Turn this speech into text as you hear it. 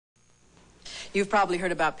You've probably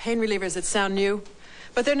heard about pain relievers that sound new,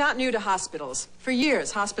 but they're not new to hospitals. For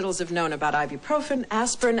years, hospitals have known about ibuprofen,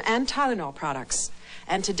 aspirin, and Tylenol products.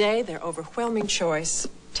 And today, their overwhelming choice,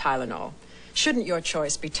 Tylenol. Shouldn't your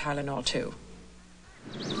choice be Tylenol, too?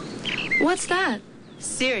 What's that?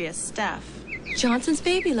 Serious stuff. Johnson's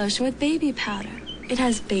baby lotion with baby powder. It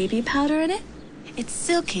has baby powder in it? It's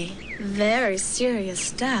silky. Very serious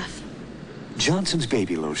stuff. Johnson's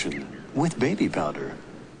baby lotion with baby powder.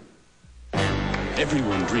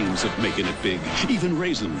 Everyone dreams of making it big, even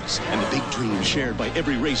Raisins. And the big dream shared by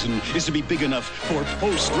every Raisin is to be big enough for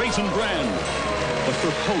Post Raisin Bran. But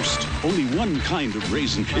for Post, only one kind of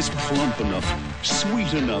raisin is plump enough,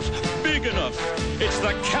 sweet enough, big enough. It's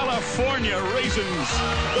the California Raisins.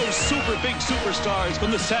 Those super big superstars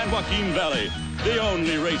from the San Joaquin Valley. The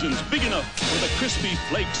only raisins big enough for the crispy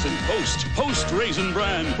flakes and Post Raisin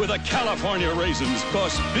Bran with the California Raisins.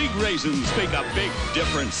 'Cause big raisins make a big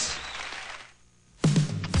difference.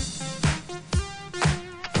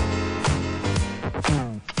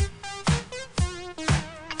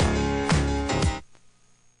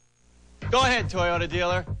 Go ahead, Toyota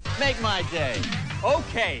dealer. Make my day.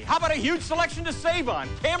 Okay, how about a huge selection to save on?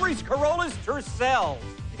 Camrys, Corollas, Tercels.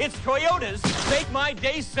 It's Toyota's Make My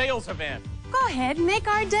Day sales event. Go ahead and make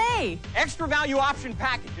our day. Extra value option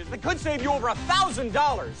packages that could save you over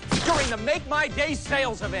 $1,000 during the Make My Day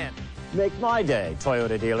sales event. Make my day,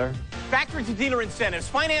 Toyota dealer. Factory to dealer incentives,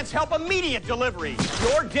 finance help, immediate delivery.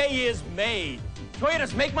 Your day is made.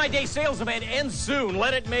 Toyota's Make My Day sales event ends soon.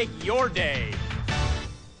 Let it make your day.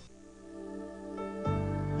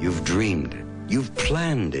 You've dreamed it. You've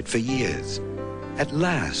planned it for years. At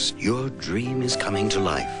last, your dream is coming to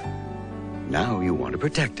life. Now you want to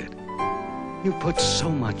protect it. You put so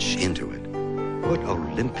much into it. Put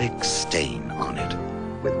Olympic stain on it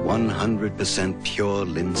with 100% pure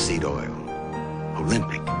linseed oil.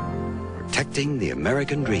 Olympic, protecting the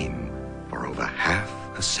American dream for over half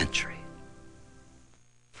a century.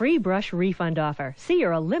 Free brush refund offer. See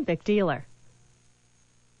your Olympic dealer.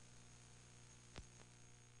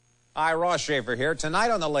 Hi, Ross Shafer here.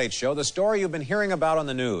 Tonight on The Late Show, the story you've been hearing about on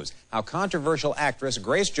the news, how controversial actress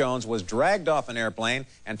Grace Jones was dragged off an airplane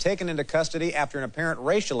and taken into custody after an apparent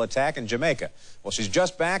racial attack in Jamaica. Well, she's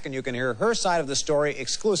just back, and you can hear her side of the story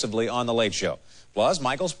exclusively on The Late Show. Plus,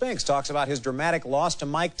 Michael Spinks talks about his dramatic loss to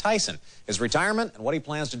Mike Tyson, his retirement, and what he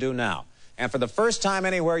plans to do now. And for the first time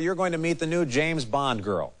anywhere, you're going to meet the new James Bond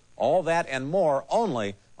girl. All that and more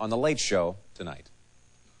only on The Late Show tonight.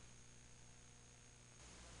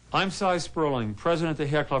 I'm Cy Sperling, president of the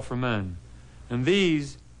Hair Club for Men, and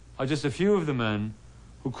these are just a few of the men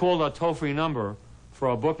who called our toll-free number for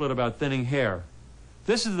our booklet about thinning hair.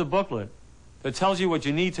 This is the booklet that tells you what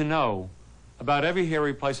you need to know about every hair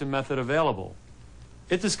replacement method available.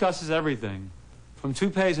 It discusses everything, from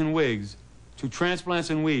toupees and wigs to transplants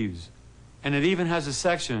and weaves, and it even has a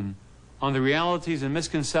section on the realities and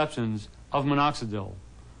misconceptions of minoxidil.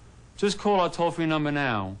 Just call our toll-free number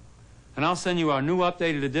now, and I'll send you our new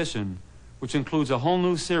updated edition, which includes a whole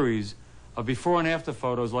new series of before and after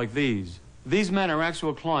photos like these. These men are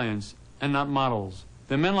actual clients and not models.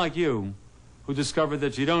 They're men like you who discovered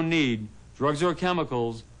that you don't need drugs or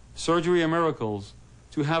chemicals, surgery or miracles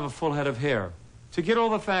to have a full head of hair. To get all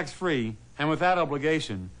the facts free and without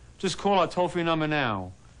obligation, just call our toll-free number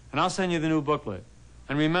now, and I'll send you the new booklet.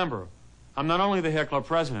 And remember, I'm not only the Hair Club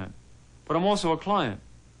president, but I'm also a client.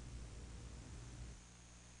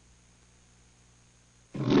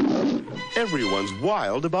 Everyone's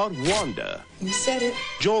wild about Wanda. You said it.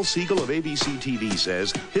 Joel Siegel of ABC TV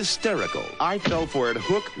says, hysterical. I fell for it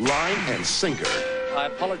hook, line, and sinker. I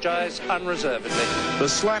apologize unreservedly. The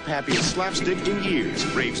slap-happiest slapstick in years,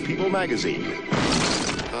 raves People magazine.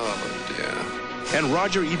 Oh, dear. And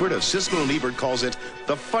Roger Ebert of Siskel and Ebert calls it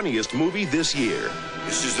the funniest movie this year.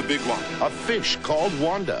 This is the big one. A Fish Called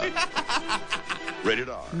Wanda. Rated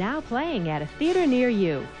R. Now playing at a theater near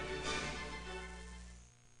you.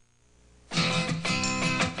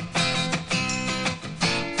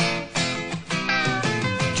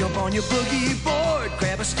 Jump on your boogie board,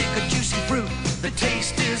 grab a stick of juicy fruit. The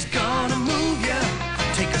taste is gonna move ya.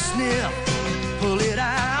 Take a sniff, pull it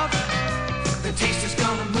out. The taste is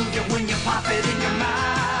gonna move ya when you pop it in your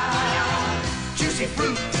mouth. Juicy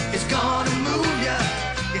fruit is gonna move ya.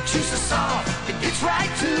 Your juice is soft, it gets right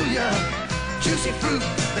to ya. Juicy fruit,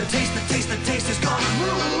 the taste is gonna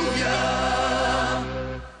move ya.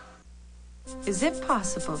 Is it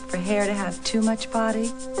possible for hair to have too much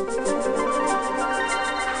body?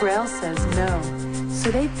 Prell says no, so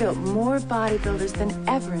they've built more bodybuilders than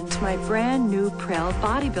ever into my brand new Prell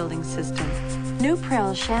bodybuilding system. New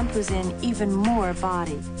Prell shampoos in even more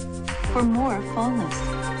body for more fullness.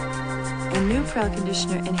 And new Prell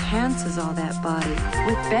conditioner enhances all that body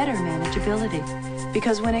with better manageability.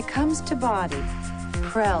 Because when it comes to body,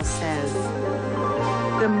 Prell says,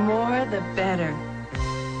 the more the better.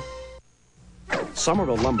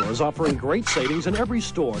 Somerville Lumber is offering great savings in every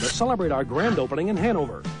store to celebrate our grand opening in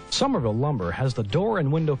Hanover. Somerville Lumber has the door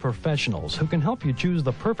and window professionals who can help you choose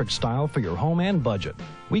the perfect style for your home and budget.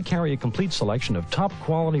 We carry a complete selection of top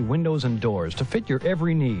quality windows and doors to fit your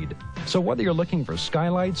every need. So whether you're looking for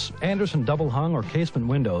skylights, Anderson double hung or casement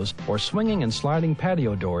windows, or swinging and sliding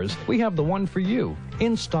patio doors, we have the one for you,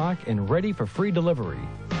 in stock and ready for free delivery.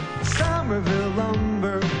 Somerville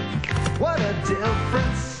Lumber, what a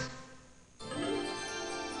difference.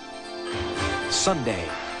 Sunday,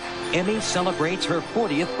 Emmy celebrates her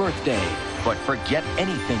 40th birthday. But forget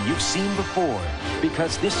anything you've seen before,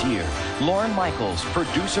 because this year, Lorne Michaels,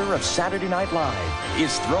 producer of Saturday Night Live,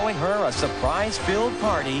 is throwing her a surprise-filled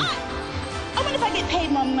party. I wonder if I get paid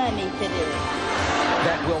more money to do it.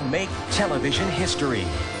 That will make television history.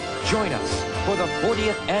 Join us for the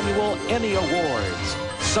 40th Annual Emmy Awards,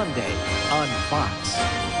 Sunday on Fox.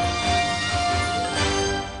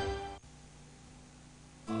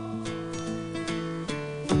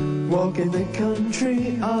 Walking the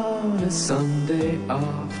country on a Sunday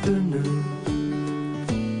afternoon.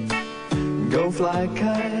 Go fly a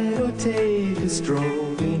kite or take a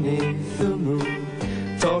stroll beneath the moon.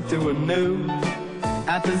 Talk to a noob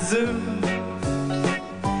at the zoo.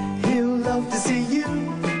 He'll love to see you.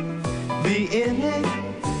 Be in it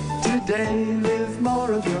today. Live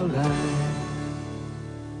more of your life.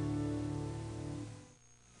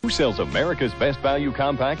 Who sells America's best value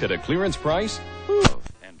compact at a clearance price?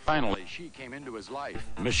 Finally, she came into his life.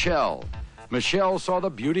 Michelle. Michelle saw the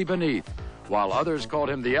beauty beneath. While others called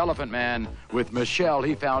him the Elephant Man, with Michelle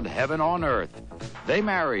he found heaven on earth. They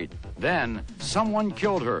married. Then someone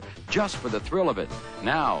killed her just for the thrill of it.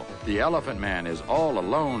 Now the Elephant Man is all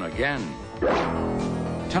alone again.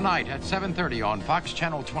 Tonight at 7:30 on Fox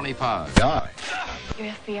Channel 25. Guy. Your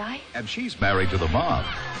FBI? And she's married to the mob.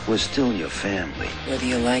 We're still your family. Whether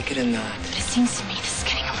you like it or not. But it seems to me this is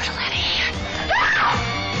getting a little out of hand.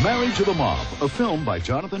 Married to the Mob, a film by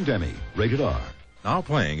Jonathan Demme, rated R. Now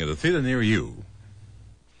playing at a theater near you.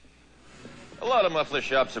 A lot of muffler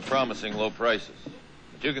shops are promising low prices,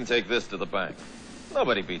 but you can take this to the bank.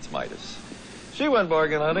 Nobody beats Midas. She went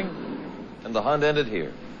bargain hunting, and the hunt ended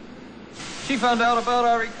here. She found out about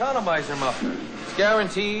our economizer muffler. It's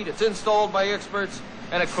guaranteed, it's installed by experts,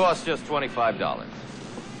 and it costs just $25.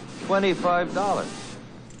 $25.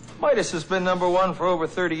 Midas has been #1 for over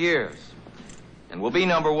 30 years. And will be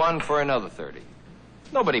 #1 for another 30.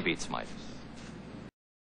 Nobody beats Midas.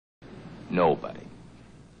 Nobody.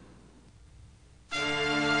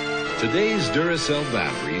 Today's Duracell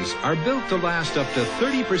batteries are built to last up to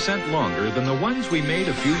 30% longer than the ones we made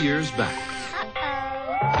a few years back.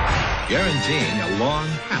 Guaranteeing a long,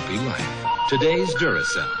 happy life. Today's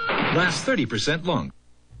Duracell lasts 30% longer.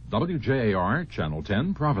 WJAR, Channel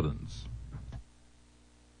 10, Providence.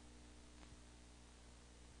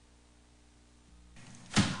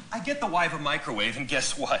 I get the Wyver microwave, and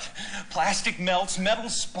guess what? Plastic melts, metal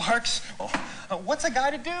sparks. Oh, what's a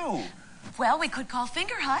guy to do? Well, we could call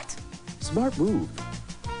Fingerhut. Smart move.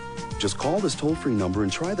 Just call this toll-free number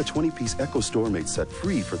and try the 20-piece Ekco Store-Made set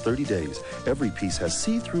free for 30 days. Every piece has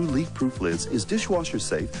see-through leak-proof lids, is dishwasher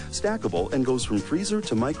safe, stackable, and goes from freezer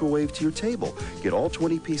to microwave to your table. Get all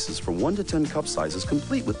 20 pieces from 1 to 10 cup sizes,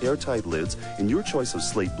 complete with airtight lids, in your choice of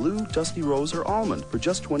slate blue, dusty rose, or almond for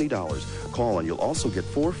just $20. Call and you'll also get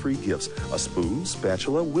 4 free gifts: a spoon,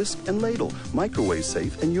 spatula, whisk, and ladle. Microwave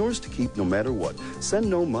safe and yours to keep no matter what. Send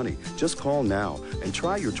no money. Just call now and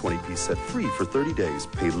try your 20-piece set free for 30 days.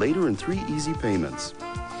 Pay later in 3 easy payments.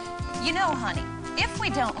 You know, honey, if we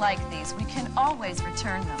don't like these, we can always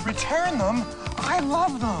return them. Return them? I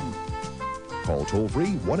love them. Call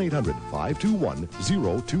toll-free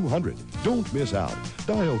 1-800-521-0200. Don't miss out.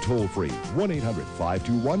 Dial toll-free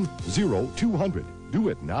 1-800-521-0200. Do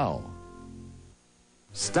it now.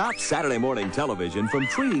 Stop Saturday morning television from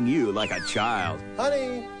treating you like a child.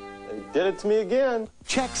 Honey, they did it to me again.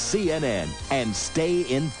 Check CNN and stay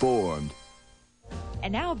informed.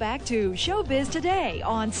 And now back to Showbiz Today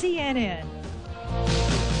on CNN.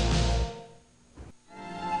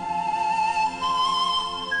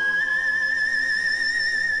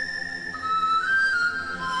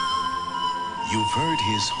 You've heard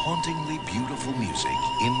his hauntingly beautiful music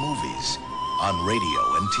in movies, on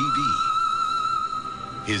radio and TV.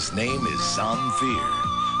 His name is Zamfir,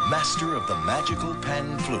 master of the magical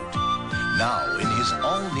pan flute. Now in his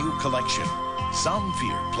all-new collection,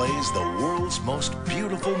 Zamfir plays the world's most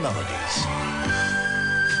beautiful melodies.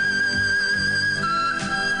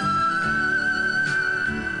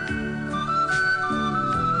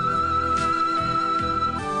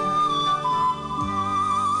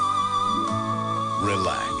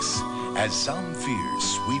 as Zamfir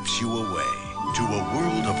sweeps you away to a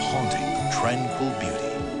world of haunting, tranquil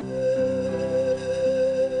beauty.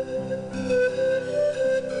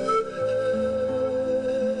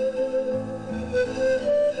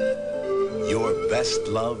 Your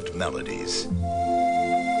best-loved melodies.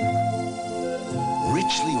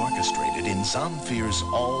 Richly orchestrated in Zamfir's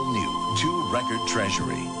all-new 2-record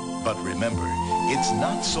treasury. But remember, it's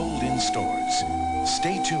not sold in stores.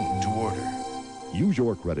 Stay tuned to order. Use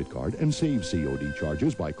your credit card and save COD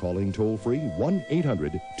charges by calling toll-free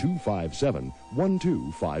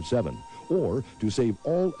 1-800-257-1257. Or, to save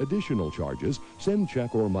all additional charges, send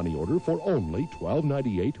check or money order for only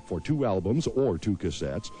 $12.98 for 2 albums or 2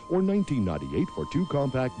 cassettes, or $19.98 for 2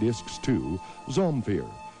 compact discs to Zamfir.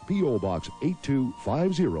 P.O. Box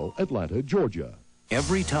 8250, Atlanta, Georgia.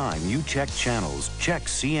 Every time you check channels, check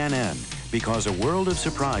CNN, because a world of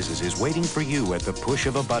surprises is waiting for you at the push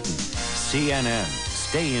of a button. CNN.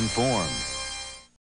 Stay informed.